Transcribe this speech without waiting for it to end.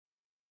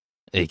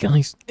Hey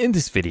guys, in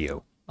this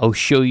video, I'll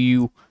show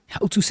you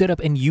how to set up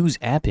and use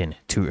Appen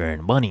to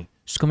earn money.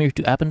 Just come here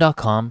to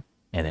appen.com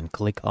and then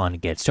click on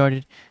Get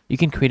Started. You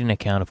can create an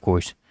account, of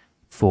course,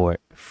 for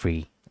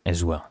free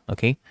as well,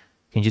 okay?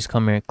 You can just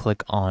come here,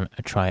 click on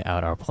Try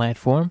Out Our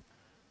Platform.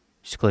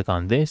 Just click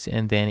on this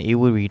and then it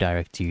will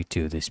redirect you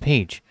to this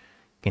page.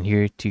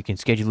 You can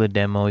schedule a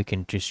demo, you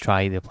can just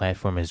try the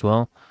platform as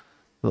well.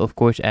 They'll of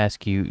course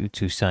ask you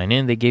to sign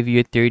in. They give you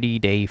a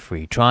 30-day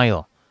free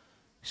trial.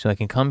 So I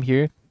can come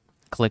here,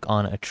 click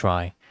on a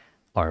Try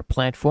Our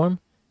Platform,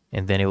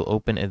 and then it will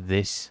open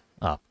this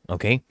up,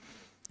 okay?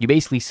 You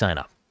basically sign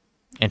up.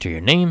 Enter your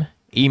name,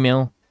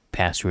 email,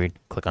 password,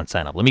 click on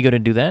sign up. Let me go ahead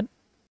and do that.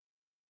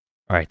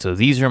 All right, so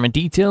these are my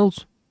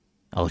details.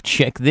 I'll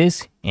check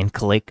this and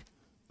click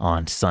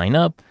on sign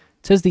up.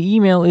 It says the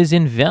email is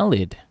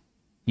invalid.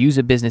 Use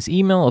a business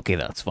email. Okay,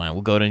 that's fine.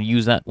 We'll go ahead and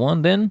use that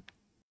one then.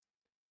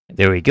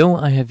 There we go.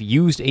 I have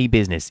used a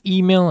business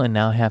email and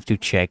now I have to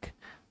check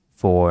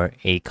for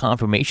a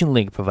confirmation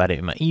link provided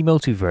in my email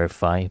to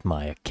verify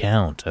my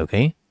account,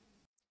 okay?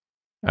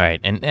 All right,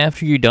 and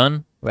after you're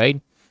done,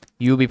 right,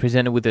 you'll be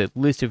presented with a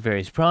list of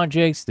various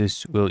projects.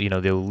 This will,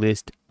 they'll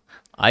list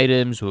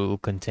items, will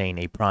contain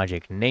a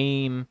project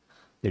name,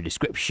 their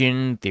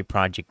description, the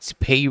project's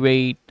pay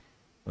rate,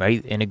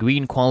 right, and a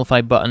green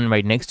qualify button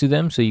right next to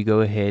them. So you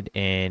go ahead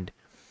and,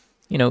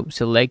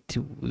 select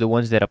the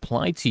ones that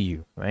apply to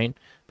you, right?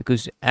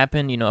 Because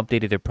Appen,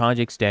 updated their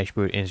projects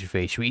dashboard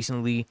interface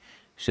recently.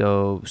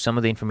 So some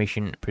of the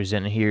information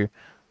presented here,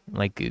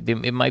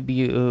 it might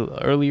be an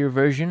earlier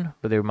version,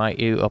 but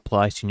it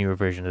applies to newer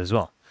versions as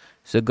well.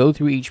 So go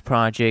through each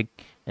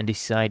project and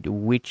decide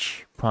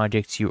which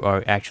projects you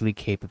are actually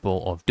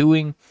capable of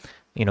doing.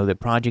 The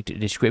project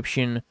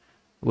description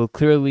will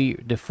clearly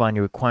define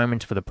your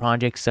requirements for the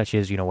project, such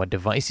as, what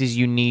devices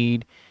you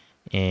need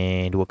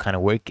and what kind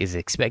of work is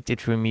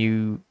expected from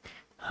you,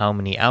 how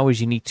many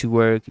hours you need to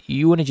work.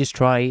 You want to just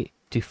try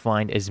to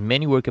find as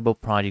many workable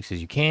projects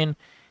as you can,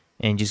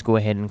 and just go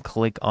ahead and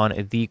click on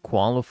the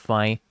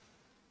qualify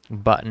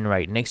button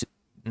right next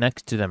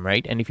to them,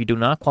 right? And if you do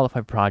not qualify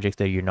projects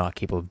that you're not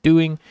capable of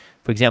doing,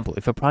 for example,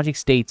 if a project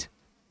states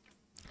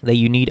that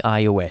you need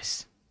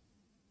iOS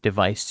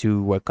device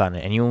to work on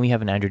it and you only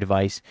have an Android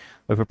device,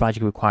 or if a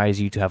project requires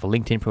you to have a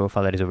LinkedIn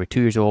profile that is over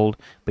 2 years old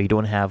but you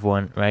don't have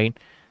one, right,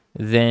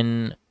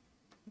 then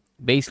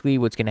basically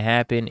what's going to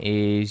happen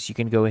is you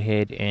can go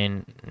ahead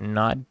and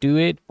not do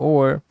it,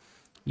 or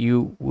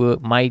you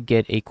might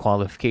get a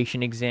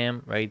qualification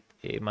exam, right?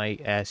 It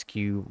might ask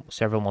you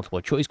several multiple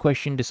choice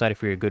questions, decide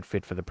if you're a good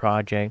fit for the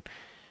project.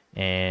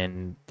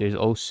 And there's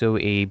also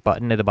a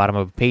button at the bottom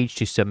of the page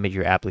to submit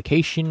your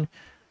application,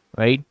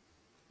 right?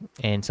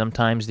 And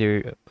sometimes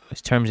there are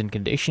terms and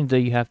conditions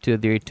that you have to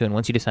adhere to. And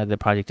once you decide the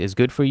project is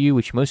good for you,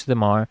 which most of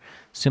them are,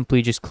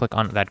 simply just click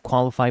on that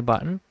qualify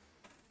button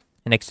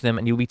next to them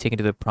and you'll be taken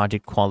to the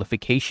project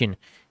qualification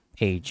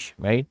page,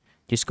 right?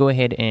 Just go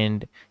ahead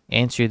and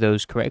answer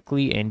those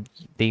correctly and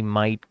they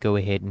might go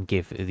ahead and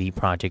give the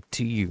project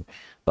to you.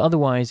 But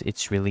otherwise,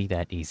 it's really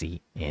that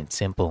easy and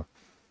simple.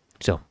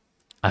 So,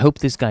 I hope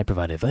this guide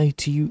provided value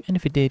to you, and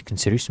if it did,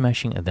 consider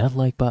smashing that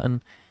like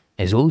button,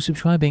 as well as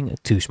subscribing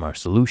to Smart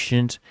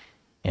Solutions,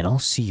 and I'll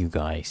see you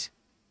guys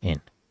in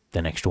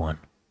the next one.